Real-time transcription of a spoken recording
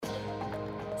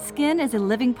Skin is a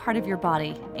living part of your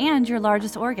body and your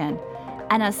largest organ.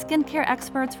 And as skincare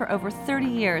experts for over 30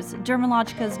 years,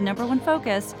 Dermalogica's #1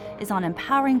 focus is on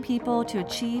empowering people to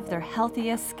achieve their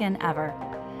healthiest skin ever.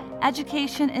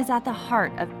 Education is at the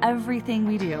heart of everything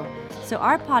we do, so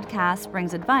our podcast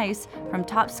brings advice from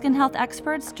top skin health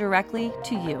experts directly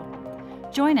to you.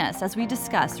 Join us as we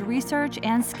discuss research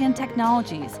and skin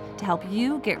technologies to help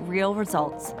you get real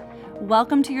results.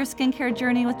 Welcome to your skincare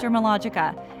journey with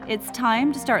Dermalogica. It's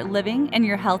time to start living in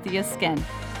your healthiest skin.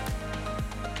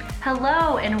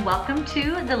 Hello, and welcome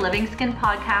to the Living Skin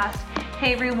Podcast.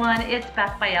 Hey everyone, it's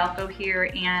Beth Bialco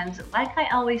here, and like I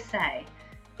always say,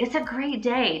 it's a great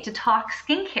day to talk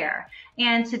skincare,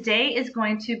 and today is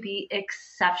going to be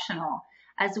exceptional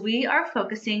as we are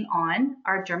focusing on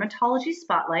our Dermatology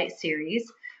Spotlight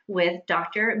series with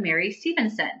Dr. Mary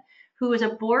Stevenson, who is a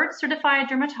board-certified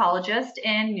dermatologist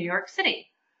in New York City.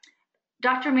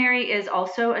 Dr. Mary is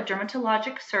also a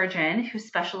dermatologic surgeon who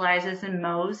specializes in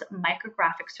Mohs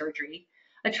micrographic surgery,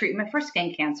 a treatment for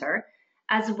skin cancer,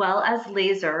 as well as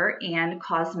laser and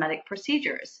cosmetic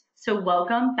procedures. So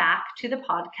welcome back to the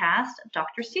podcast,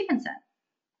 Dr. Stevenson.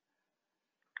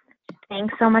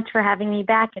 Thanks so much for having me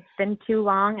back. It's been too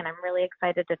long, and I'm really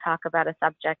excited to talk about a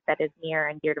subject that is near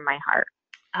and dear to my heart.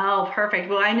 Oh, perfect.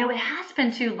 Well, I know it has been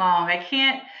too long. I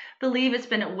can't believe it's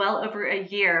been well over a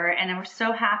year, and we're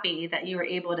so happy that you were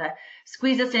able to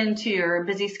squeeze us into your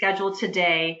busy schedule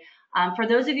today. For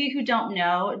those of you who don't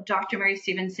know, Dr. Mary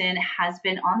Stevenson has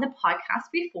been on the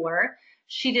podcast before.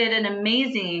 She did an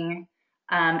amazing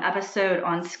episode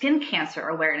on skin cancer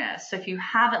awareness. So if you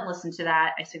haven't listened to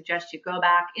that, I suggest you go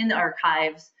back in the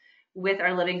archives with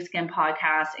our Living Skin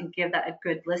podcast and give that a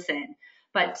good listen.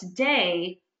 But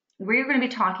today, we're going to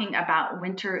be talking about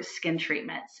winter skin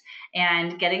treatments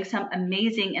and getting some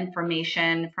amazing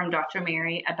information from Dr.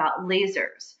 Mary about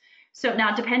lasers. So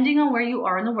now, depending on where you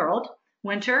are in the world,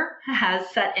 winter has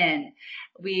set in,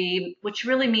 which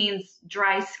really means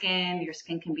dry skin. Your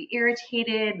skin can be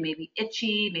irritated, maybe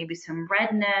itchy, maybe some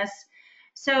redness.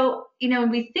 So, when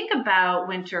we think about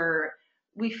winter,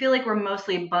 we feel like we're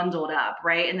mostly bundled up,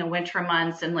 right, in the winter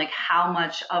months and like how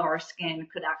much of our skin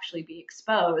could actually be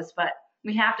exposed. But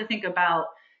we have to think about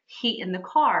heat in the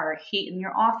car, heat in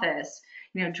your office,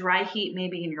 dry heat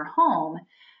maybe in your home.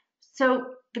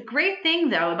 So the great thing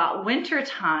though about winter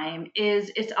time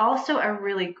is it's also a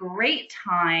really great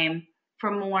time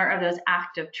for more of those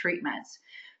active treatments.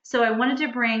 So I wanted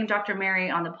to bring Dr.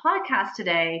 Mary on the podcast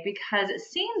today because it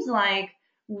seems like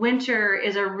winter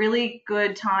is a really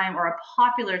good time or a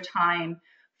popular time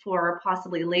for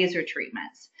possibly laser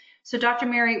treatments. So Dr.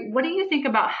 Mary, what do you think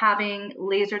about having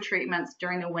laser treatments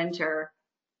during the winter?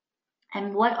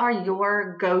 And what are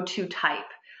your go-to type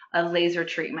of laser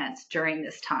treatments during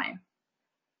this time?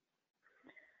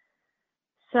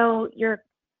 So you're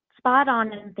spot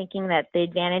on in thinking that the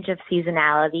advantage of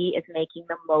seasonality is making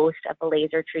the most of a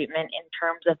laser treatment in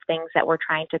terms of things that we're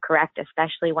trying to correct,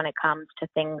 especially when it comes to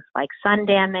things like sun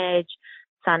damage,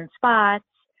 sunspots.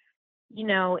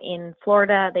 In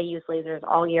Florida, they use lasers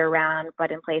all year round,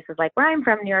 but in places like where I'm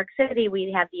from, New York City,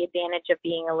 we have the advantage of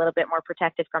being a little bit more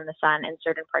protected from the sun in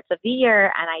certain parts of the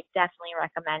year. And I definitely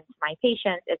recommend to my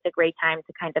patients, it's a great time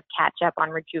to kind of catch up on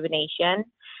rejuvenation.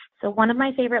 So one of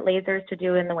my favorite lasers to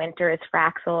do in the winter is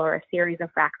Fraxel, or a series of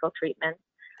Fraxel treatments.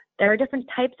 There are different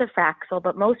types of Fraxel,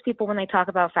 but most people, when they talk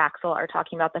about Fraxel, are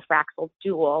talking about the Fraxel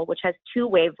Dual, which has two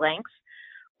wavelengths.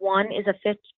 One is a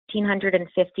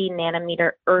 1550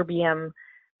 nanometer erbium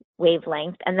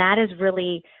wavelength, and that is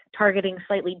really targeting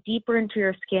slightly deeper into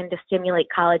your skin to stimulate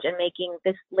collagen, making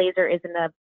this laser is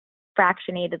a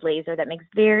fractionated laser that makes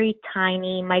very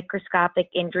tiny microscopic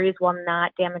injuries while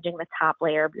not damaging the top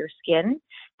layer of your skin.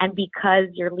 And because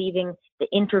you're leaving the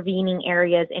intervening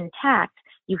areas intact,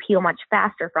 you heal much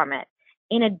faster from it.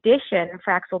 In addition,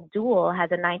 Fraxel Dual has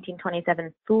a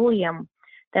 1927 thulium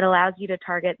that allows you to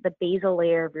target the basal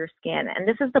layer of your skin. And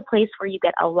this is the place where you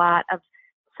get a lot of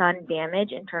sun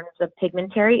damage in terms of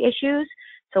pigmentary issues.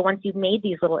 So once you've made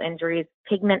these little injuries,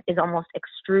 pigment is almost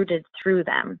extruded through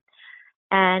them.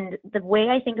 And the way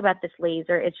I think about this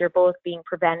laser is you're both being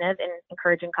preventive and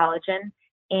encouraging collagen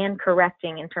and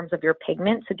correcting in terms of your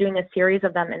pigment. So doing a series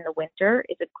of them in the winter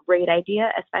is a great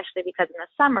idea, especially because in the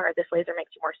summer, this laser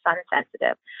makes you more sun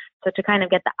sensitive. So to kind of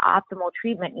get the optimal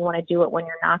treatment, you want to do it when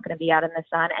you're not going to be out in the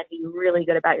sun and be really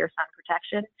good about your sun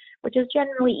protection, which is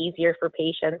generally easier for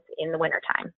patients in the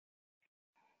wintertime.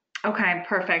 Okay,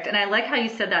 perfect. And I like how you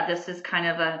said that this is kind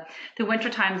of the winter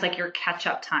time is like your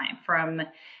catch-up time from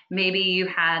maybe you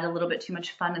had a little bit too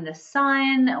much fun in the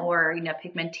sun, or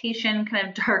pigmentation kind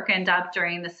of darkened up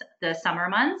during the summer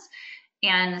months.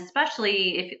 And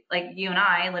especially if like you and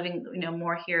I living,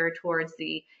 more here towards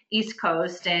the East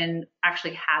Coast and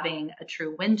actually having a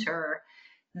true winter,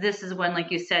 this is when,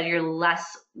 like you said, you're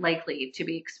less likely to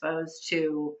be exposed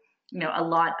to, a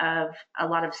lot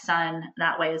of sun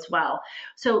that way as well.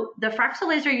 So the Fraxel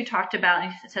laser you talked about,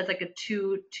 and it says like a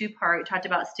two part. You talked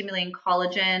about stimulating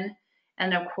collagen,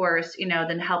 and of course,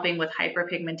 then helping with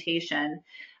hyperpigmentation.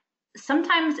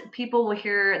 Sometimes people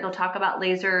they'll talk about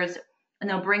lasers and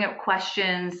they'll bring up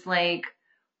questions like,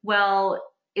 well,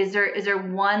 is there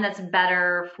one that's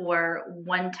better for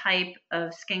one type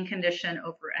of skin condition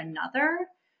over another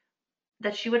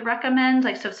that you would recommend?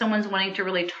 Like, so if someone's wanting to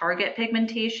really target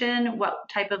pigmentation, what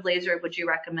type of laser would you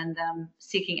recommend them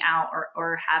seeking out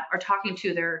or talking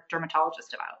to their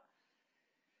dermatologist about?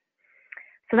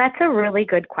 So that's a really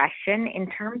good question.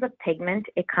 In terms of pigment,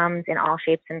 it comes in all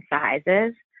shapes and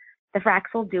sizes. The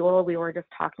Fraxel Dual we were just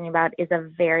talking about is a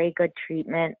very good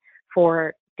treatment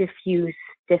for diffuse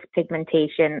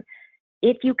dyspigmentation.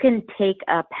 If you can take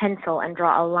a pencil and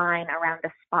draw a line around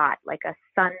a spot, like a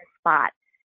sun spot,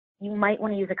 you might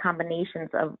want to use a combination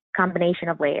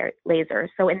of lasers.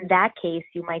 So in that case,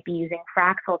 you might be using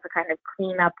Fraxel to kind of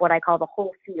clean up what I call the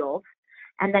whole field,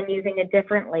 and then using a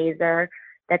different laser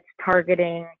that's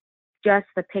targeting just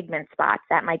the pigment spots.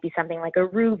 That might be something like a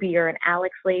Ruby or an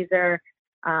Alex laser.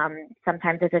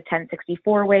 Sometimes it's a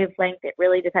 1064 wavelength. It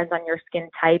really depends on your skin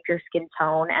type, your skin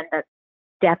tone, and the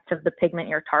depth of the pigment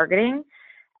you're targeting,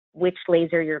 which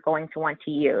laser you're going to want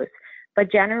to use. But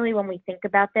generally, when we think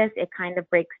about this, it kind of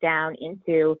breaks down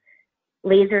into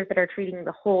lasers that are treating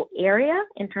the whole area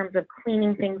in terms of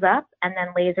cleaning things up, and then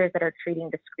lasers that are treating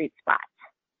discrete spots.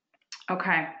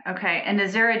 Okay. Okay. And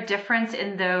is there a difference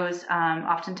in those?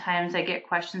 Oftentimes I get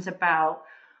questions about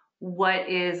what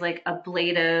is like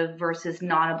ablative versus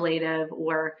non-ablative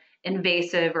or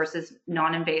invasive versus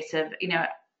non-invasive.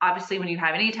 Obviously when you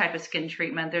have any type of skin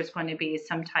treatment, there's going to be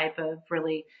some type of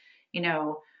really,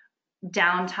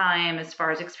 downtime as far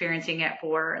as experiencing it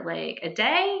for like a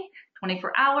day,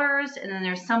 24 hours. And then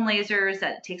there's some lasers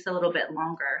that takes a little bit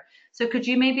longer. So could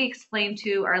you maybe explain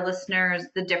to our listeners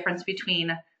the difference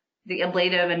between the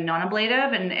ablative and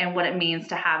non-ablative and what it means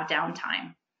to have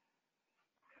downtime?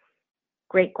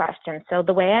 Great question. So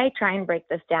the way I try and break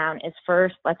this down is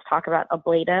first, let's talk about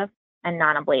ablative and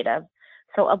non-ablative.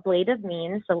 So ablative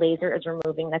means the laser is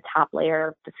removing the top layer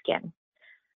of the skin.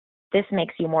 This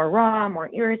makes you more raw, more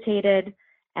irritated,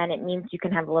 and it means you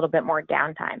can have a little bit more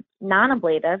downtime.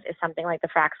 Non-ablative is something like the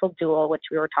Fraxel Dual, which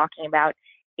we were talking about.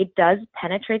 It does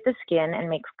penetrate the skin and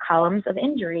makes columns of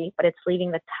injury, but it's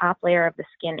leaving the top layer of the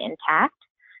skin intact,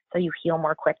 so you heal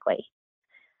more quickly.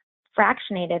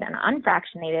 Fractionated and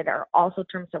unfractionated are also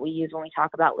terms that we use when we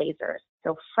talk about lasers.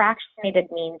 So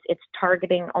fractionated means it's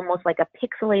targeting almost like a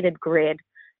pixelated grid,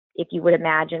 if you would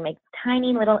imagine, make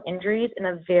tiny little injuries in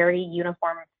a very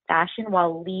uniform fashion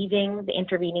while leaving the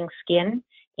intervening skin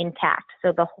intact.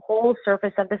 So the whole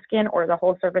surface of the skin or the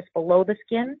whole surface below the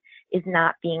skin is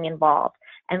not being involved,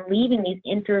 and leaving these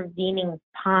intervening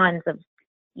ponds of,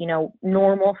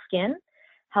 normal skin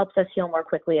helps us heal more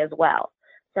quickly as well.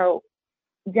 So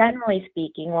generally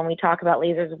speaking, when we talk about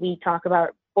lasers, we talk about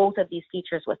both of these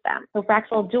features with them. So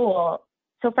Fraxel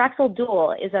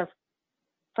Dual is a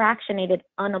fractionated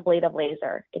unablative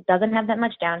laser. It doesn't have that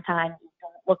much downtime. You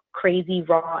don't look crazy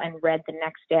raw and red the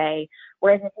next day.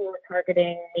 Whereas if you were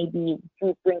targeting maybe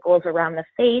deep wrinkles around the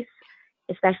face,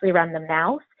 especially around the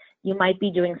mouth, you might be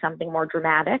doing something more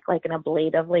dramatic, like an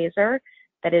ablative laser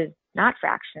that is not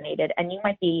fractionated. And you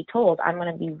might be told, I'm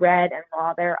going to be red and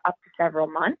raw there up to several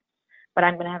months, but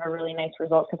I'm going to have a really nice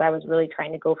result because I was really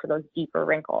trying to go for those deeper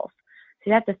wrinkles. So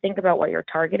you have to think about what you're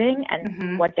targeting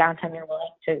and what downtime you're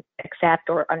willing to accept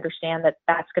or understand that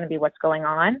that's going to be what's going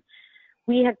on.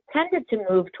 We have tended to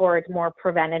move towards more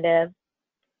preventative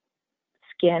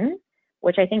skin,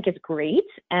 which I think is great.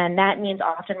 And that means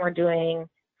often we're doing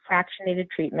fractionated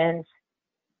treatments,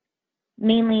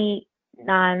 mainly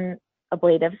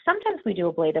non-ablative. Sometimes we do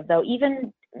ablative though.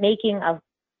 Even making a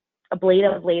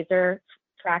ablative laser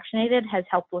fractionated has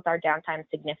helped with our downtime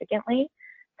significantly.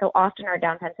 So often our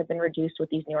downtimes have been reduced with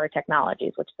these newer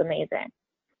technologies, which is amazing.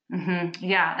 Mm-hmm.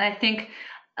 Yeah, and I think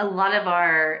a lot of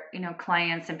our,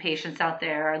 clients and patients out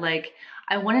there are like,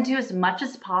 I want to do as much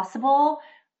as possible,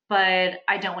 but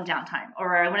I don't want downtime,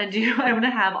 or I want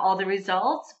to have all the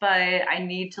results, but I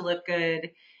need to look good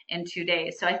in 2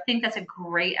 days. So I think that's a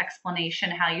great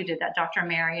explanation how you did that, Dr.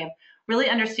 Mary, of really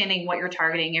understanding what you're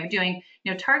targeting. You're doing,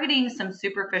 targeting some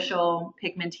superficial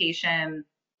pigmentation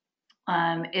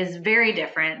is very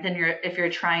different than if you're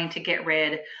trying to get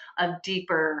rid of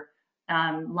deeper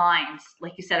lines,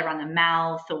 like you said, around the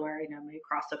mouth or maybe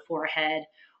across the forehead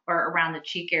or around the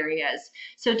cheek areas.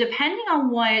 So depending on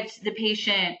what the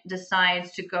patient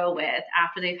decides to go with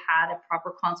after they've had a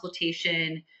proper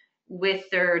consultation with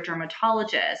their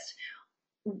dermatologist,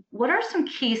 what are some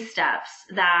key steps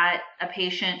that a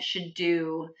patient should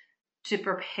do to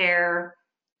prepare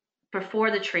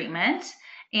before the treatment?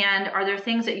 And are there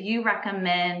things that you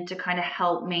recommend to kind of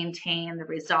help maintain the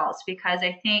results? Because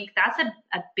I think that's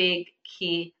a big,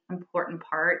 key, important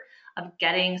part of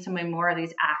getting some more of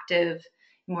these active,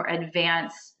 more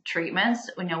advanced treatments,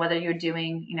 whether you're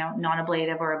doing,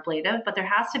 non-ablative or ablative, but there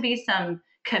has to be some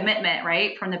commitment,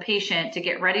 right, from the patient to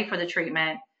get ready for the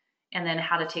treatment and then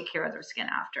how to take care of their skin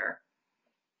after.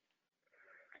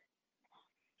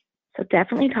 So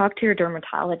definitely talk to your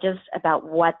dermatologist about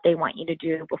what they want you to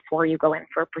do before you go in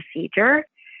for a procedure.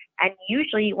 And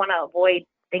usually you want to avoid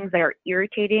things that are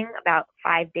irritating about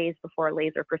 5 days before a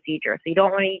laser procedure. So you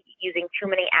don't want to be using too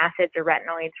many acids or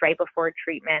retinoids right before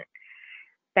treatment.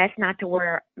 Best not to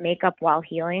wear makeup while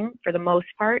healing for the most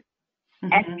part.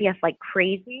 SPF like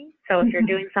crazy. So if you're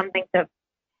doing something to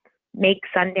make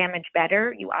sun damage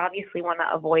better, you obviously want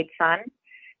to avoid sun.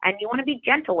 And you want to be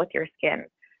gentle with your skin.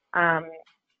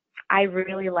 I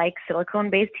really like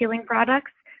silicone-based healing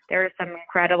products. There are some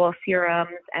incredible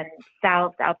serums and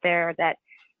salves out there that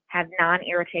have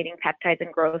non-irritating peptides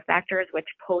and growth factors, which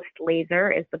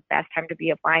post-laser is the best time to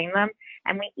be applying them.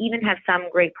 And we even have some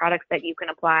great products that you can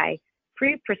apply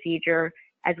pre-procedure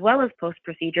as well as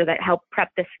post-procedure that help prep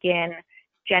the skin,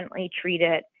 gently treat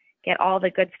it, get all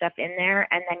the good stuff in there,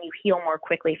 and then you heal more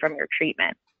quickly from your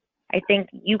treatment. I think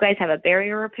you guys have a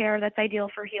barrier repair that's ideal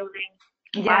for healing.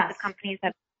 Yes. Lots of companies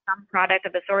have some product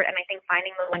of the sort, and I think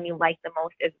finding the one you like the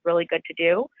most is really good to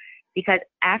do, because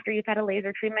after you've had a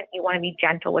laser treatment, you want to be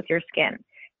gentle with your skin.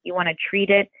 You want to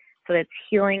treat it so that it's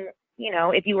healing.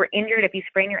 If you were injured, if you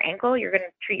sprain your ankle, you're going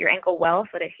to treat your ankle well so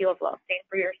that it heals well. Same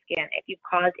for your skin. If you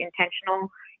cause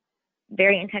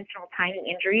very intentional tiny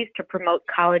injuries to promote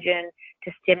collagen,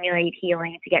 to stimulate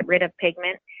healing, to get rid of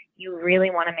pigment, you really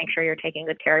want to make sure you're taking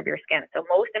good care of your skin. So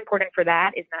most important for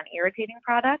that is non-irritating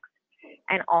products.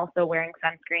 And also wearing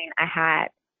sunscreen.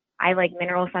 I like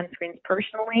mineral sunscreens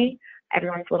personally.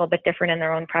 Everyone's a little bit different in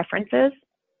their own preferences.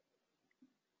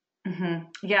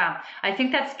 Yeah, I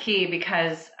think that's key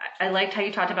because I liked how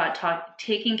you talked about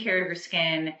taking care of your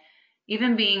skin,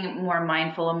 even being more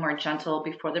mindful and more gentle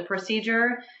before the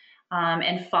procedure,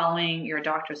 and following your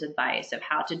doctor's advice of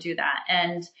how to do that.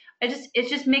 And it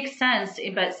just makes sense.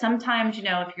 But sometimes,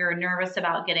 if you're nervous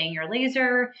about getting your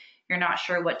laser, you're not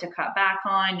sure what to cut back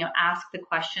on, ask the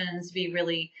questions, be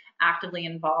really actively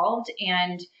involved,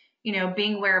 and,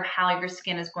 being aware of how your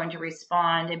skin is going to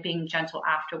respond and being gentle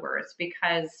afterwards.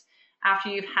 Because after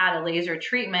you've had a laser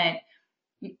treatment,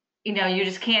 you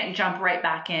just can't jump right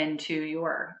back into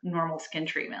your normal skin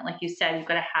treatment. Like you said, you've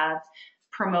got to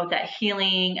promote that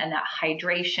healing and that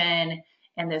hydration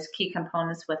and those key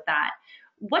components with that.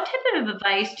 What type of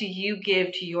advice do you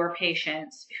give to your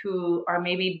patients who are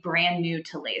maybe brand new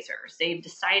to lasers? They've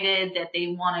decided that they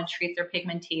want to treat their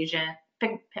pigmentation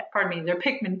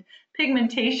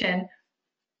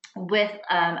with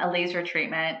a laser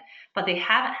treatment, but they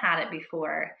haven't had it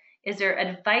before. Is there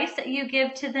advice that you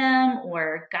give to them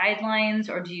or guidelines,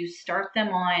 or do you start them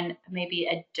on maybe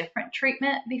a different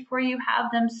treatment before you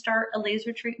have them start a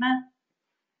laser treatment?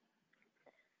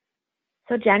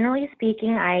 So generally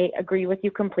speaking, I agree with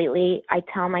you completely. I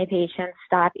tell my patients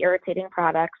stop irritating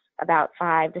products about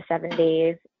 5 to 7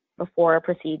 days before a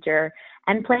procedure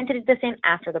and plan to do the same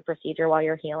after the procedure while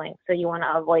you're healing. So you want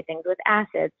to avoid things with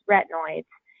acids, retinoids,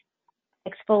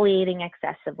 exfoliating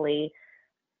excessively,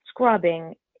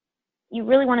 scrubbing. You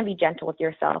really want to be gentle with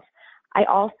yourself. I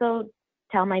also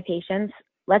tell my patients,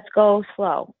 let's go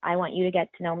slow. I want you to get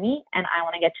to know me and I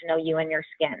want to get to know you and your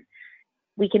skin.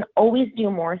 We can always do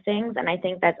more things, and I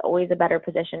think that's always a better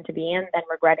position to be in than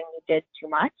regretting you did too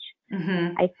much.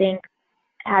 I think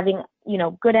having,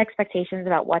 good expectations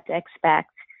about what to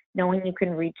expect, knowing you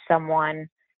can reach someone,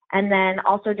 and then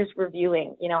also just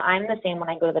reviewing. I'm the same when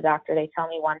I go to the doctor. They tell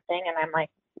me one thing, and I'm like,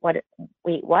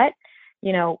 wait, what?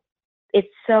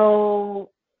 It's so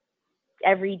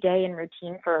everyday and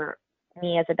routine for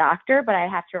me as a doctor, but I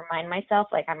have to remind myself,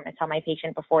 like, I'm going to tell my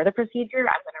patient before the procedure,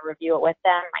 I'm going to review it with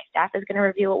them. My staff is going to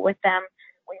review it with them.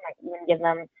 We might even give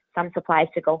them some supplies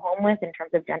to go home with in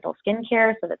terms of gentle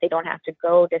skincare so that they don't have to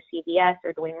go to CVS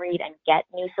or Duane Reade and get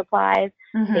new supplies.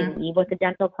 They leave with the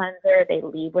gentle cleanser. They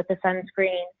leave with the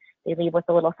sunscreen. They leave with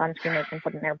a little sunscreen they can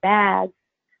put in their bag.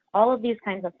 All of these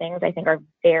kinds of things I think are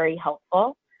very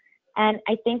helpful. And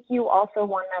I think you also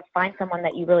want to find someone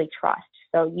that you really trust.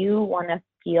 So you want to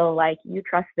feel like you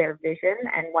trust their vision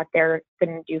and what they're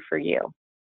going to do for you.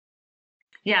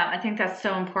 Yeah, I think that's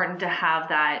so important to have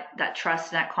that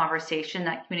trust, that conversation,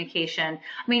 that communication.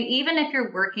 I mean, even if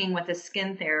you're working with a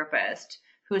skin therapist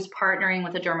who's partnering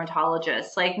with a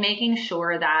dermatologist, like making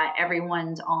sure that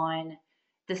everyone's on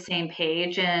the same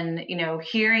page and,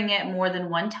 hearing it more than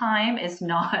one time is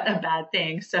not a bad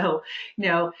thing. So,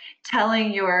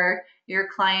 telling your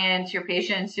clients, your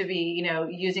patients to be,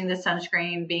 using the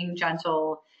sunscreen, being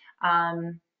gentle,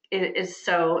 um, is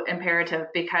so imperative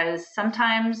because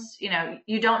sometimes,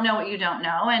 you don't know what you don't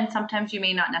know. And sometimes you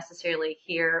may not necessarily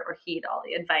hear or heed all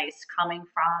the advice coming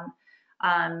from,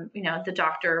 the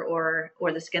doctor or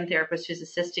the skin therapist who's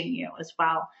assisting you as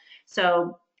well.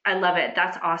 So I love it.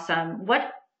 That's awesome. When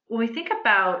we think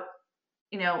about,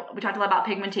 we talked a lot about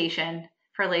pigmentation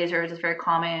for lasers, it's very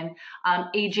common,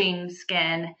 aging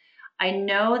skin. I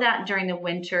know that during the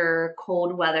winter,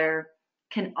 cold weather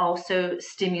can also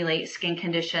stimulate skin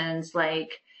conditions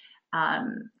like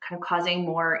kind of causing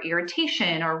more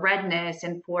irritation or redness,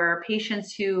 and for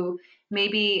patients who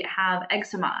maybe have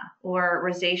eczema or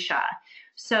rosacea.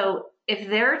 So, if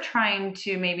they're trying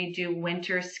to maybe do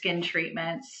winter skin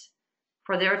treatments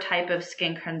for their type of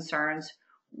skin concerns,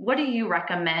 what do you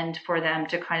recommend for them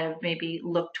to kind of maybe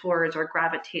look towards or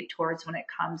gravitate towards when it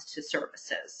comes to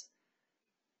services?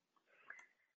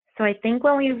 So I think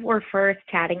when we were first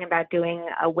chatting about doing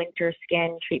a winter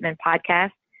skin treatment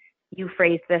podcast, you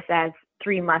phrased this as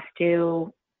three must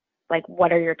do, like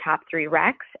what are your top three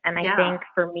recs? And I Yeah. think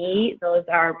for me, those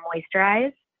are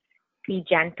moisturize, be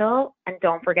gentle, and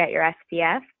don't forget your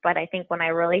SPF. But I think when I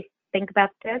really think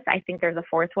about this, I think there's a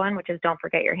fourth one, which is don't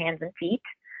forget your hands and feet.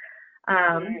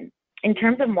 Mm-hmm. In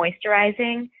terms of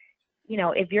moisturizing,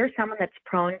 if you're someone that's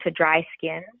prone to dry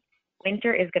skin,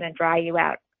 winter is going to dry you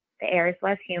out. The air is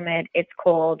less humid, it's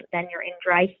cold, then you're in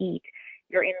dry heat.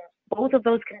 You're in both of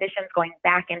those conditions going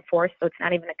back and forth, so it's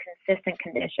not even a consistent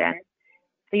condition.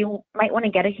 So you might want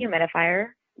to get a humidifier,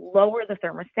 lower the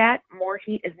thermostat. More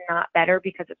heat is not better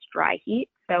because it's dry heat.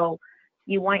 So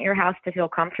you want your house to feel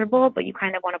comfortable, but you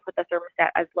kind of want to put the thermostat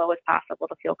as low as possible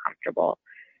to feel comfortable.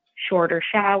 Shorter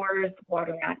showers,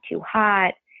 water not too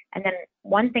hot. And then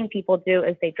one thing people do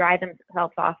is they dry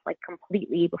themselves off like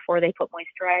completely before they put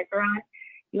moisturizer on.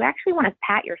 You actually want to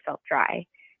pat yourself dry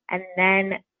and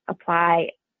then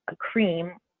apply a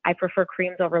cream. I prefer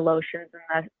creams over lotions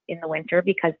in the winter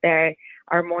because they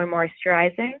are more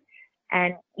moisturizing.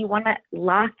 And you want to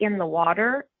lock in the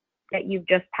water that you've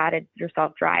just patted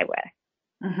yourself dry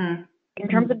with. Mm-hmm. In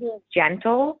terms of being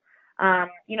gentle,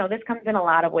 this comes in a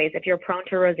lot of ways. If you're prone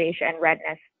to rosacea and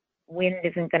redness, wind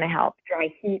isn't going to help. Dry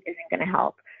heat isn't going to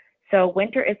help. So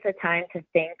winter is the time to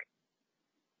think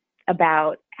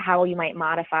about how you might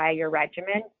modify your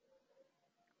regimen.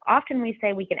 Often we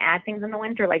say we can add things in the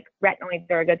winter, like retinoids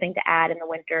are a good thing to add in the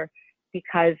winter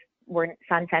because we're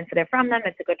sun sensitive from them.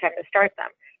 It's a good time to start them.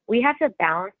 We have to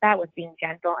balance that with being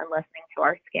gentle and listening to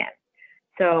our skin.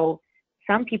 So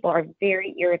some people are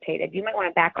very irritated. You might want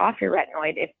to back off your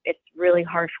retinoid if it's really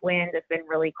harsh wind, it's been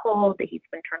really cold, the heat's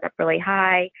been turned up really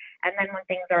high. And then when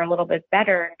things are a little bit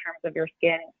better in terms of your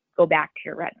skin, go back to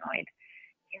your retinoid.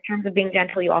 In terms of being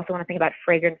gentle, you also want to think about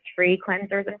fragrance-free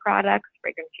cleansers and products,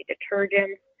 fragrance-free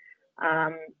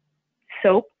detergents,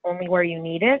 soap only where you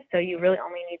need it. So you really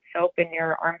only need soap in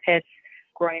your armpits,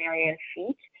 groin area, and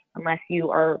feet, unless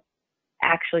you are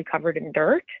actually covered in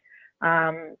dirt.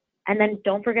 And then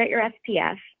don't forget your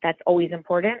SPF. That's always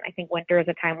important. I think winter is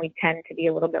a time we tend to be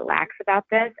a little bit lax about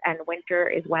this, and winter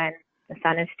is when the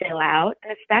sun is still out,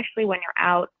 and especially when you're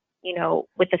out,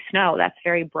 with the snow, that's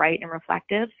very bright and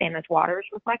reflective, same as water is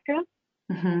reflective.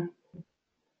 Mm-hmm.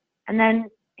 And then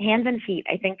hands and feet.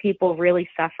 I think people really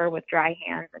suffer with dry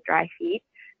hands and dry feet.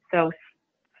 So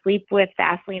sleep with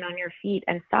Vaseline on your feet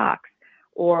and socks,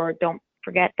 or don't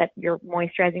forget that you're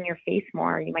moisturizing your face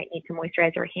more. You might need to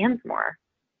moisturize your hands more.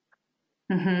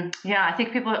 Mm-hmm. Yeah, I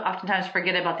think people oftentimes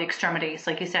forget about the extremities,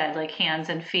 like you said, like hands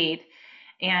and feet.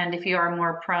 And if you are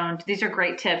more prone to, these are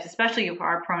great tips, especially if you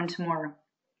are prone to more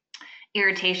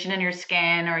irritation in your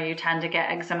skin, or you tend to get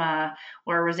eczema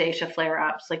or rosacea flare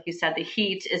ups. Like you said, the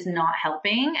heat is not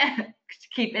helping to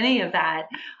keep any of that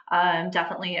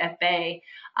definitely at bay.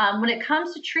 When it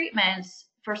comes to treatments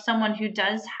for someone who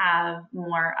does have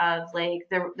more of like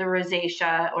the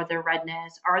rosacea or the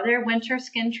redness, are there winter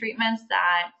skin treatments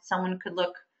that someone could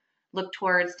look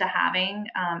towards to having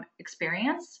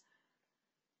experience?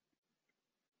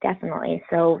 Definitely.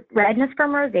 So redness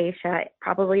from rosacea,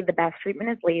 probably the best treatment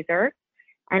is laser.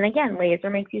 And again, laser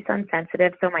makes you sun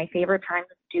sensitive. So my favorite time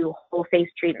to do whole face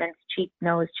treatments, cheek,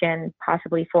 nose, chin,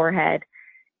 possibly forehead,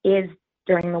 is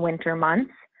during the winter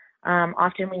months.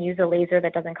 Often we use a laser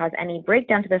that doesn't cause any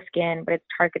breakdown to the skin, but it's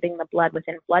targeting the blood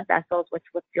within blood vessels, which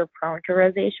if you're prone to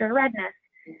rosacea or redness,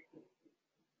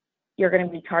 you're going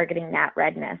to be targeting that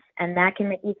redness. And that can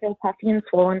make you feel puffy and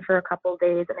swollen for a couple of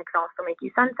days, and it can also make you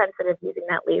sun sensitive using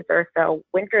that laser. So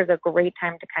winter is a great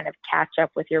time to kind of catch up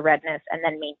with your redness and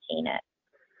then maintain it.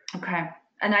 Okay.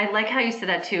 And I like how you said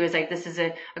that too, is like this is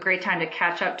a great time to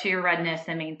catch up to your redness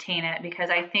and maintain it, because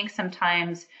I think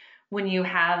sometimes when you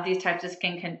have these types of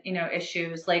skin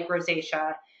issues like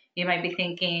rosacea, you might be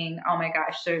thinking, oh my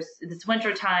gosh, there's this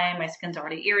winter time, my skin's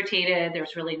already irritated,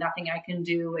 there's really nothing I can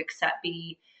do except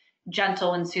be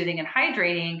gentle and soothing and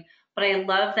hydrating. But I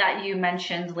love that you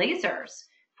mentioned lasers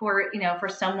for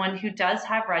someone who does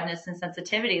have redness and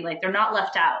sensitivity, like they're not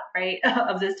left out, right,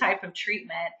 of this type of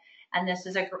treatment. And this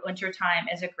is winter time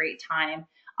is a great time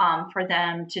for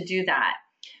them to do that.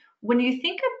 When you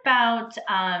think about,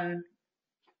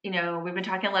 we've been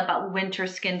talking a lot about winter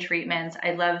skin treatments.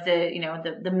 I love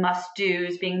the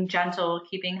must-dos, being gentle,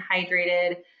 keeping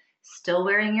hydrated, still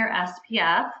wearing your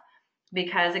SPF,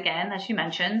 because again, as you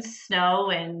mentioned,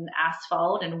 snow and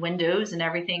asphalt and windows and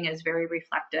everything is very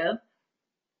reflective.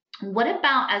 What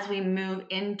about as we move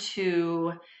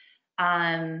into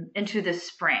the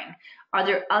spring? Are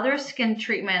there other skin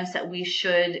treatments that we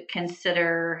should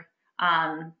consider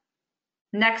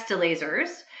next to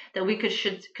lasers that we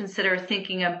should consider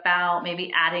thinking about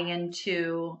maybe adding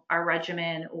into our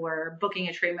regimen or booking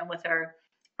a treatment with our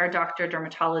doctor,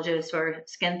 dermatologist, or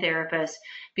skin therapist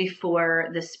before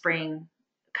the spring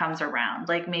comes around?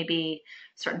 Like maybe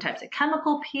certain types of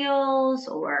chemical peels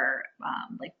or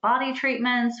like body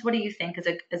treatments. What do you think is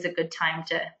a good time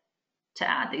to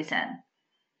add these in?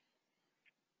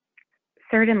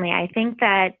 Certainly. I think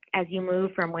that as you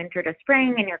move from winter to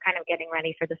spring and you're kind of getting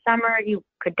ready for the summer, you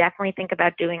could definitely think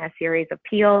about doing a series of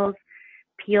peels.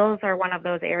 Peels are one of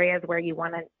those areas where you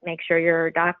want to make sure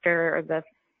your doctor or the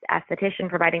esthetician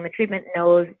providing the treatment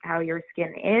knows how your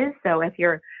skin is. So if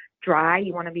you're dry,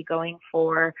 you want to be going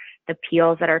for the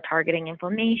peels that are targeting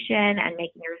inflammation and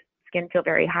making your skin feel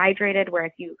very hydrated.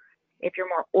 Whereas if you're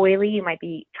more oily, you might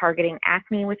be targeting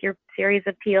acne with your series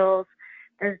of peels.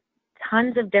 There's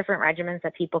tons of different regimens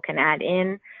that people can add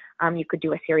in. You could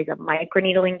do a series of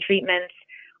microneedling treatments.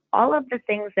 All of the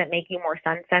things that make you more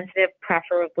sun sensitive,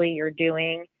 preferably you're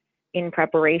doing in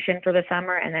preparation for the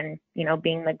summer, and then,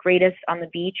 being the greatest on the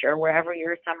beach or wherever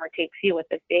your summer takes you with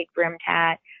this big brimmed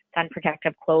hat, sun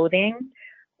protective clothing.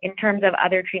 In terms of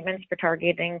other treatments for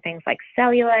targeting things like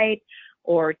cellulite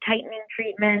or tightening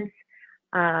treatments,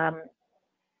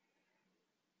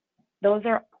 those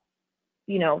are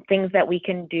things that we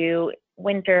can do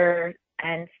winter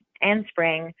and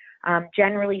spring.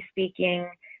 Generally speaking,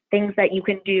 things that you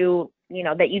can do,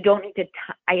 that you don't need to,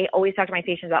 I always talk to my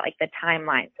patients about like the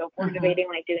timeline. So if we're debating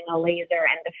like doing a laser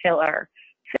and the filler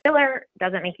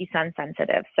doesn't make you sun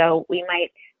sensitive. So we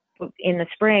might in the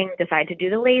spring decide to do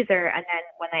the laser, and then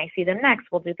when I see them next,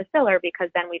 we'll do the filler, because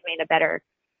then we've made a better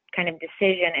kind of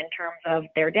decision in terms of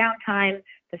their downtime,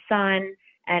 the sun,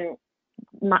 and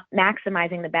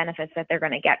maximizing the benefits that they're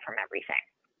going to get from everything.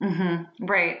 Mm-hmm.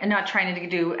 Right. And not trying to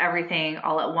do everything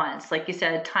all at once. Like you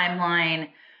said, timeline,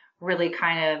 really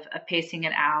kind of pacing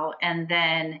it out. And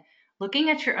then looking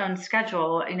at your own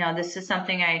schedule. This is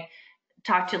something I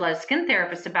talk to a lot of skin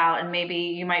therapists about, and maybe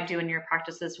you might do in your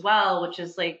practice as well, which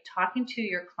is like talking to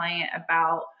your client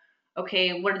about,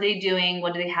 okay, what are they doing?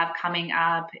 What do they have coming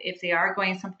up? If they are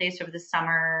going someplace over the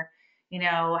summer,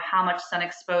 how much sun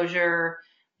exposure,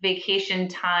 vacation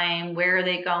time, where are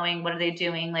they going? What are they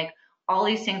doing? Like all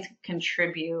these things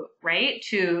contribute, right,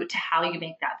 to how you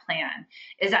make that plan.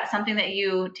 Is that something that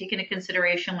you take into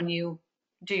consideration when you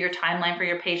do your timeline for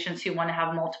your patients who want to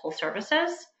have multiple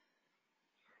services?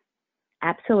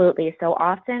 Absolutely. So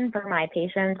often for my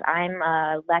patients, I'm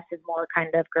a less is more kind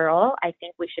of girl. I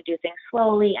think we should do things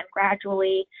slowly and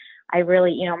gradually. I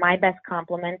really, my best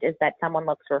compliment is that someone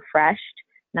looks refreshed,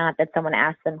 not that someone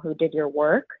asks them who did your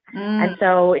work. And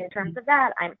so in terms of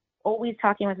that, I'm always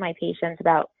talking with my patients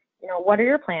about, what are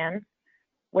your plans?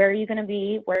 Where are you going to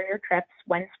be? Where are your trips?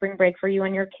 When's spring break for you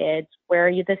and your kids? Where are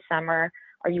you this summer?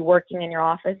 Are you working in your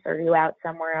office, or are you out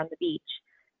somewhere on the beach?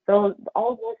 So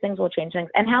all of those things will change things.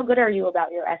 And how good are you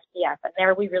about your SPF? And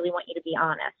there we really want you to be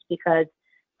honest, because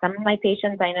some of my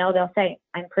patients, I know they'll say,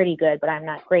 I'm pretty good, but I'm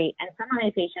not great. And some of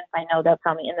my patients, I know they'll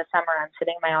tell me in the summer, I'm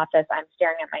sitting in my office, I'm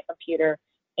staring at my computer,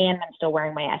 and I'm still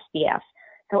wearing my SPF.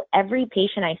 So every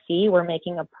patient I see, we're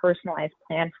making a personalized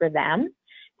plan for them.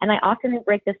 And I often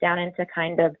break this down into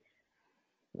kind of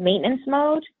maintenance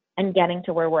mode and getting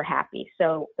to where we're happy.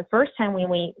 So the first time we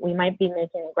might be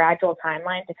making a gradual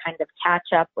timeline to kind of catch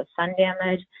up with sun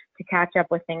damage, to catch up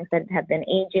with things that have been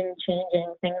aging,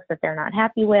 changing, things that they're not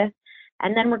happy with.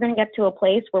 And then we're going to get to a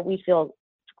place where we feel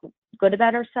good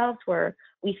about ourselves, where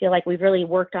we feel like we've really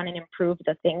worked on and improved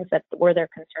the things that were their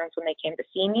concerns when they came to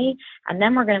see me. And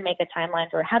then we're going to make a timeline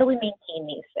for how do we maintain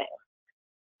these things.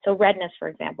 So redness, for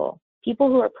example, people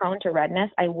who are prone to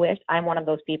redness, I'm one of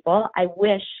those people. I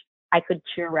wish I could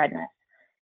cure redness.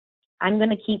 I'm going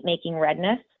to keep making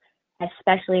redness,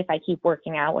 especially if I keep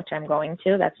working out, which I'm going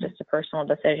to. That's just a personal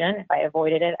decision. If I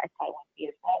avoided it, I probably wouldn't be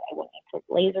as bad. I wouldn't need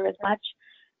to laser as much.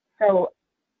 So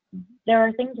there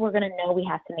are things we're going to know we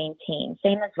have to maintain.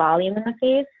 Same as volume in the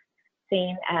face,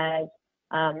 same as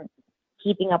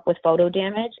keeping up with photo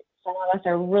damage. Some of us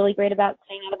are really great about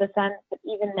staying out of the sun, but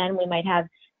even then we might have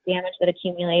damage that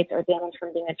accumulates or damage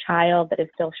from being a child that is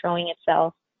still showing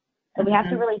itself. So we have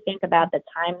to really think about the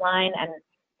timeline and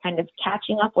kind of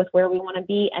catching up with where we want to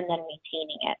be and then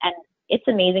maintaining it. And it's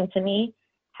amazing to me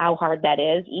how hard that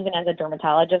is, even as a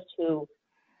dermatologist who,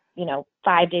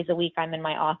 5 days a week I'm in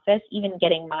my office, even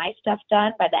getting my stuff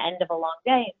done by the end of a long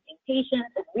day and seeing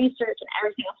patients and research and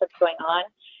everything else that's going on.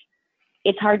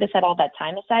 It's hard to set all that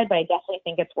time aside, but I definitely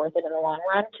think it's worth it in the long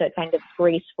run to kind of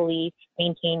gracefully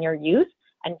maintain your youth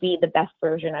and be the best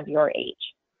version of your age.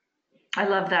 I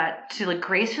love that, to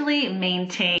gracefully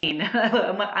maintain.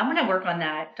 I'm going to work on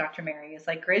that, Dr. Mary. It's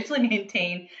gracefully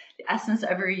maintain the essence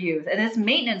of your youth. And this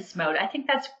maintenance mode, I think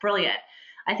that's brilliant.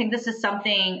 I think this is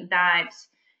something that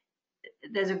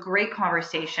there's a great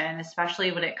conversation,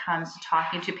 especially when it comes to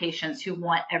talking to patients who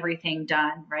want everything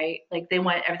done, right? They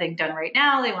want everything done right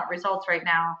now. They want results right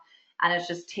now. And it's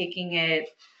just taking it,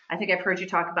 I think I've heard you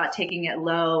talk about taking it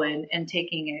low and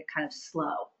taking it kind of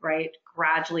slow, right?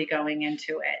 Gradually going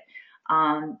into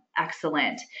it.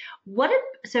 Excellent.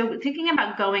 So thinking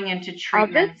about going into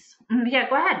treatments. Yeah,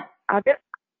 go ahead.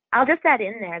 I'll just add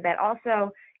in there that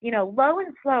also, low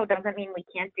and slow doesn't mean we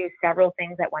can't do several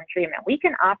things at one treatment. We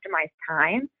can optimize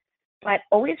time, but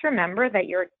always remember that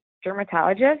your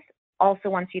dermatologist also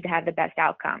wants you to have the best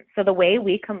outcome. So the way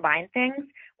we combine things,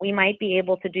 we might be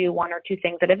able to do 1 or 2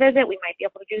 things at a visit. We might be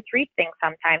able to do 3 things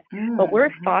sometimes, but we're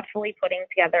thoughtfully putting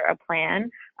together a plan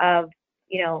of,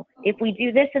 if we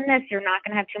do this and this, you're not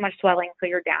going to have too much swelling, so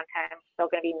your downtime is still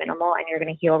going to be minimal and you're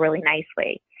going to heal really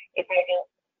nicely. If I do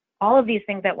all of these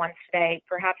things at once today,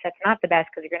 perhaps that's not the best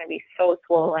because you're going to be so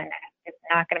swollen and it's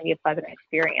not going to be a pleasant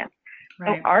experience.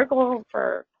 Right. So our goal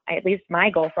at least my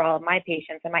goal for all of my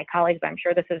patients and my colleagues, I'm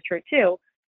sure this is true too,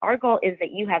 our goal is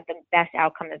that you have the best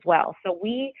outcome as well. So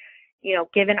we,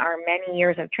 given our many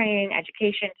years of training,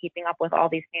 education, keeping up with all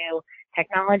these new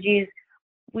technologies,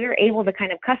 we're able to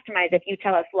kind of customize. If you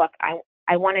tell us, look,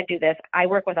 I want to do this. I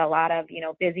work with a lot of,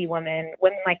 busy women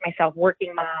like myself,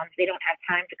 working moms. They don't have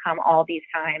time to come all these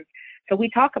times. So we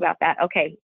talk about that.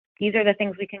 Okay, these are the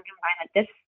things we can combine at this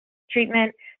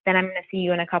treatment. Then I'm going to see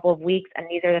you in a couple of weeks, and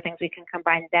these are the things we can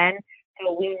combine then.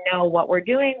 So we know what we're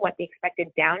doing, what the expected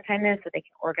downtime is, so they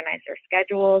can organize their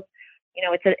schedules.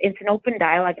 It's an open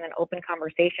dialogue and an open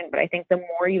conversation. But I think the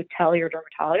more you tell your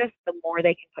dermatologist, the more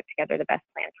they can put together the best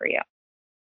plan for you.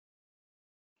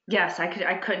 Yes, I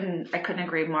couldn't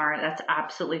agree more. That's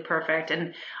absolutely perfect.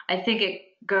 And I think it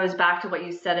goes back to what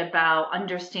you said about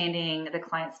understanding the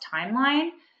client's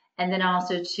timeline and then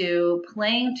also to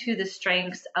playing to the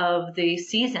strengths of the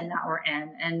season that we're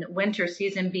in, and winter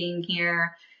season being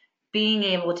here, being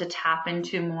able to tap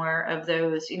into more of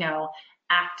those,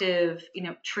 active,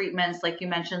 treatments, like you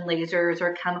mentioned, lasers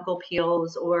or chemical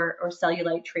peels or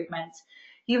cellulite treatments.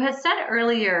 You had said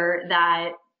earlier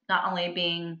that not only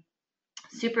being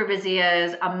super busy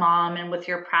as a mom and with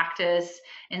your practice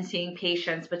and seeing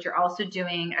patients, but you're also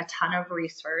doing a ton of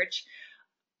research.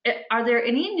 Are there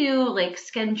any new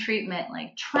skin treatment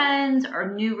trends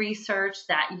or new research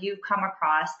that you've come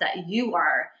across that you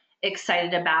are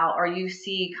excited about, or you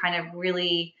see kind of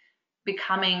really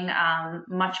becoming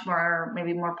much more,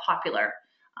 maybe more popular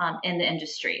in the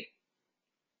industry?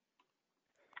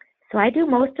 So I do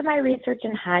most of my research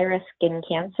in high-risk skin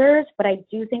cancers, but I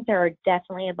do think there are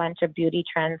definitely a bunch of beauty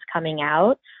trends coming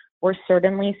out. We're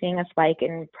certainly seeing a spike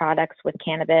in products with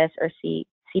cannabis or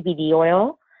CBD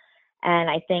oil, and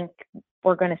I think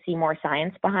we're going to see more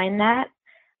science behind that.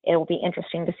 It'll be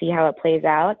interesting to see how it plays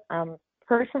out.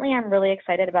 Personally, I'm really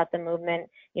excited about the movement.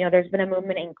 There's been a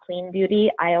movement in clean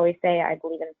beauty. I always say I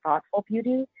believe in thoughtful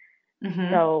beauty.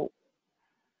 So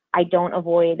I don't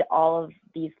avoid all of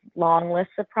these long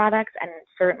lists of products, and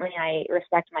certainly I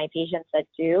respect my patients that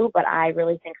do, but I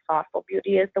really think thoughtful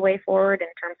beauty is the way forward in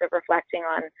terms of reflecting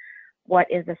on what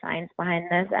is the science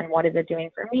behind this and what is it doing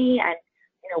for me, and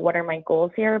what are my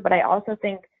goals here. But I also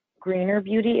think greener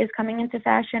beauty is coming into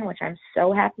fashion, which I'm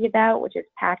so happy about, which is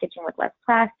packaging with less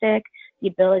plastic, the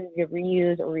ability to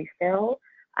reuse or refill.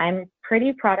 I'm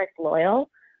pretty product loyal.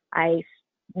 I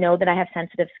know that I have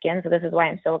sensitive skin, so this is why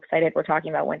I'm so excited we're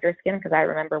talking about winter skin, because I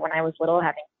remember when I was little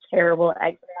having terrible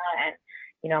eczema and,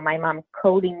 you know, my mom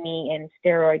coating me in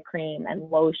steroid cream and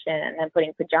lotion and then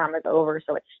putting pajamas over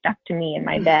so it stuck to me in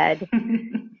my bed.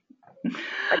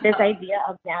 But this idea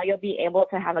of now you'll be able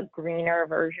to have a greener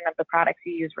version of the products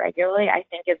you use regularly, I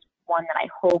think is one that I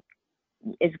hope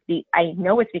I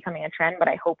know it's becoming a trend, but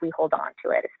I hope we hold on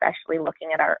to it, especially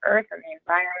looking at our earth and the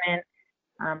environment.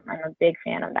 I'm a big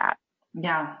fan of that.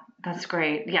 Yeah, that's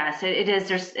great. Yes, it is.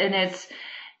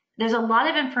 There's a lot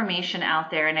of information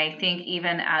out there, and I think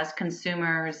even as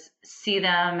consumers see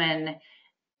them,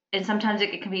 and sometimes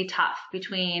it can be tough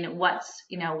between what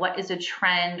is a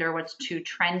trend or what's too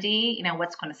trendy,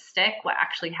 what's going to stick, what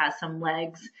actually has some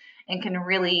legs and can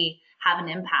really have an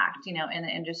impact, in the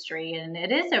industry. And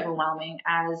it is overwhelming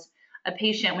as a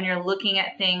patient when you're looking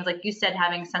at things like you said,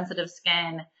 having sensitive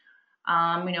skin.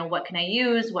 What can I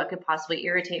use? What could possibly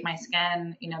irritate my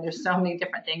skin? There's so many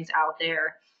different things out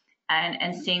there,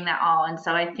 and seeing that all. And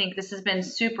so I think this has been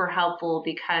super helpful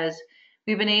because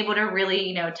we've been able to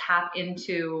really, tap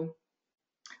into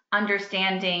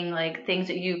understanding like things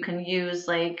that you can use,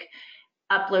 like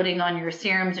uploading on your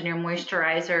serums and your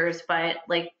moisturizers, but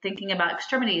like thinking about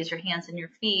extremities, your hands and your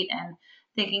feet, and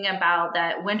thinking about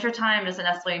that wintertime doesn't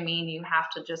necessarily mean you have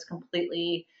to just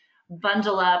completely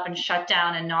bundle up and shut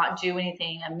down and not do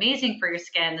anything amazing for your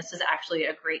skin. This is actually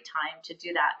a great time to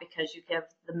do that because you give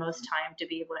the most time to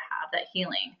be able to have that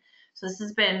healing. So this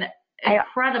has been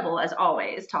incredible as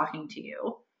always talking to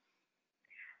you.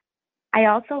 I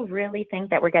also really think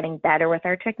that we're getting better with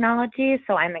our technology.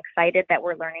 So I'm excited that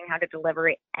we're learning how to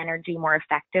deliver energy more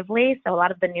effectively. So a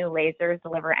lot of the new lasers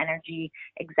deliver energy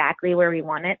exactly where we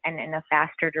want it and in a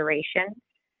faster duration.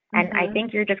 And I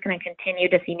think you're just going to continue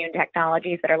to see new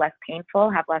technologies that are less painful,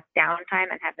 have less downtime,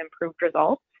 and have improved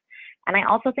results. And I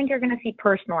also think you're going to see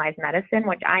personalized medicine,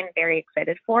 which I'm very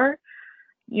excited for.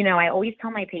 I always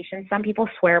tell my patients, some people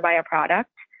swear by a product,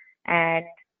 and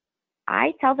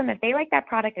I tell them if they like that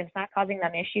product and it's not causing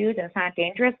them issues and it's not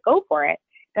dangerous, go for it.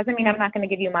 Doesn't mean I'm not going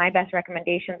to give you my best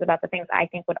recommendations about the things I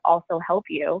think would also help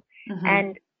you.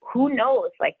 And who knows,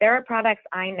 like there are products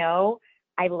I know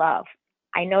I love.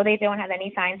 I know they don't have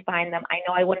any science behind them. I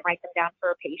know I wouldn't write them down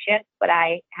for a patient, but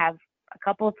I have a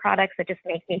couple of products that just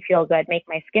make me feel good, make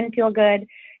my skin feel good,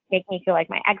 make me feel like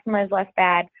my eczema is less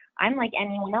bad. I'm like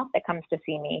anyone else that comes to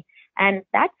see me, and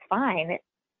that's fine.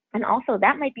 And also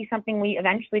that might be something we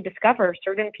eventually discover.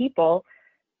 Certain people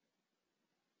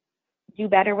do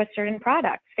better with certain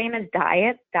products. Same as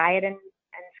diet and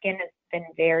skin has been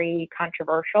very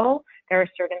controversial. There are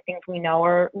certain things we know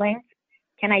are linked.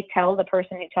 Can I tell the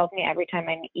person who tells me every time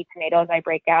I eat tomatoes I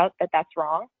break out that that's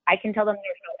wrong? I can tell them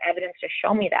there's no evidence to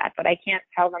show me that, but I can't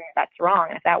tell them that that's wrong.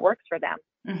 And if that works for them,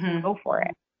 go for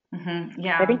it.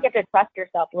 Yeah. So I think you have to trust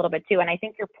yourself a little bit too. And I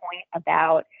think your point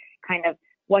about kind of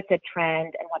what's a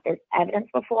trend and what there's evidence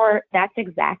before, that's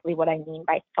exactly what I mean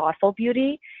by thoughtful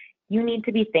beauty. You need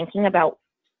to be thinking about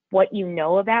what you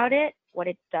know about it, what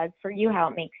it does for you, how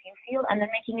it makes you feel, and then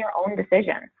making your own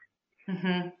decisions.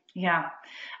 Yeah.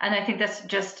 And I think that's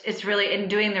just, it's really in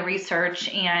doing the research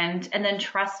and then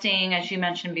trusting, as you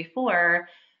mentioned before,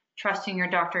 trusting your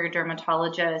doctor, your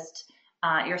dermatologist,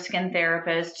 your skin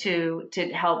therapist to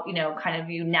help, kind of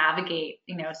you navigate,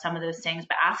 some of those things,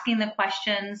 but asking the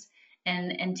questions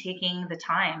and taking the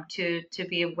time to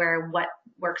be aware what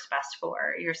works best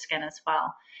for your skin as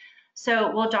well.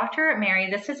 So, well, Dr. Mary,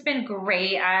 this has been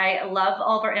great. I love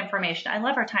all of our information. I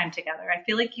love our time together. I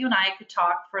feel like you and I could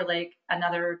talk for like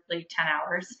another 10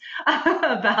 hours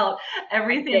about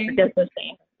everything. Just the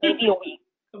same. Maybe a week.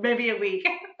 Maybe a week.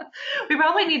 We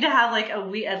probably need to have like a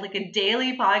week, like a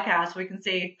daily podcast where we can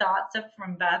say thoughts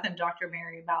from Beth and Dr.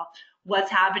 Mary about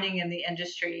what's happening in the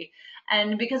industry.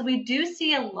 And because we do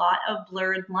see a lot of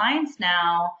blurred lines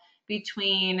now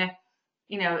between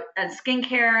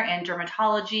skincare and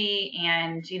dermatology,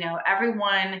 and,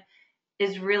 everyone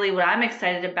is really, what I'm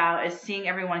excited about is seeing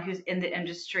everyone who's in the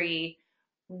industry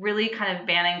really kind of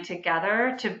banding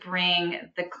together to bring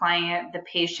the client, the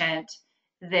patient,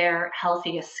 their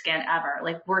healthiest skin ever,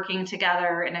 like working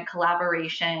together in a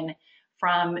collaboration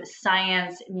from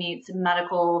science meets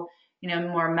medical,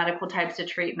 more medical types of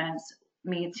treatments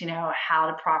meets, how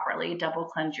to properly double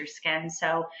cleanse your skin.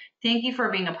 So thank you for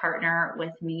being a partner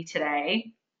with me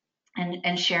today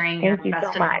and sharing your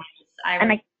best advice. I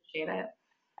really appreciate it.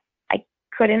 I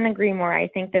couldn't agree more. I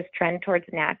think this trend towards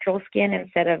natural skin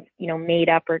instead of, made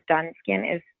up or done skin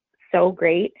is so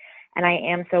great. And I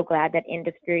am so glad that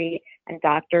industry and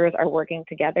doctors are working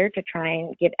together to try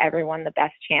and give everyone the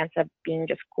best chance of being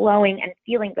just glowing and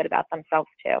feeling good about themselves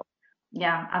too.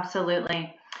 Yeah,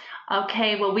 absolutely.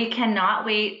 Okay, well, we cannot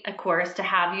wait, of course, to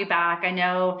have you back. I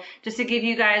know, just to give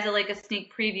you guys a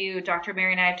sneak preview, Dr.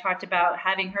 Mary and I have talked about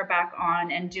having her back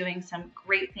on and doing some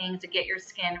great things to get your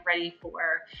skin ready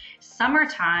for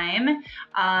summertime,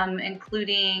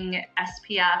 including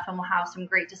SPF, and we'll have some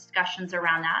great discussions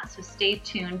around that. So stay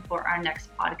tuned for our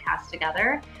next podcast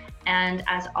together. And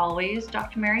as always,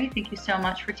 Dr. Mary, thank you so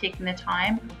much for taking the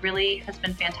time. It really has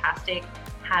been fantastic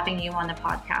having you on the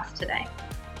podcast today.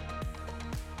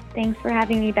 Thanks for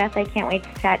having me, Beth. I can't wait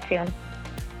to chat soon.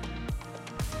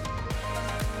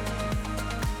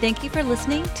 Thank you for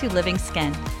listening to Living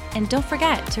Skin. And don't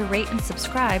forget to rate and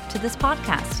subscribe to this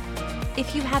podcast.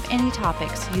 If you have any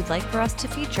topics you'd like for us to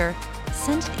feature,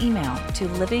 send an email to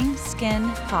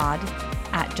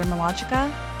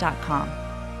livingskinpod@dermalogica.com.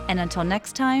 And until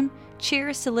next time,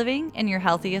 cheers to living in your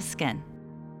healthiest skin.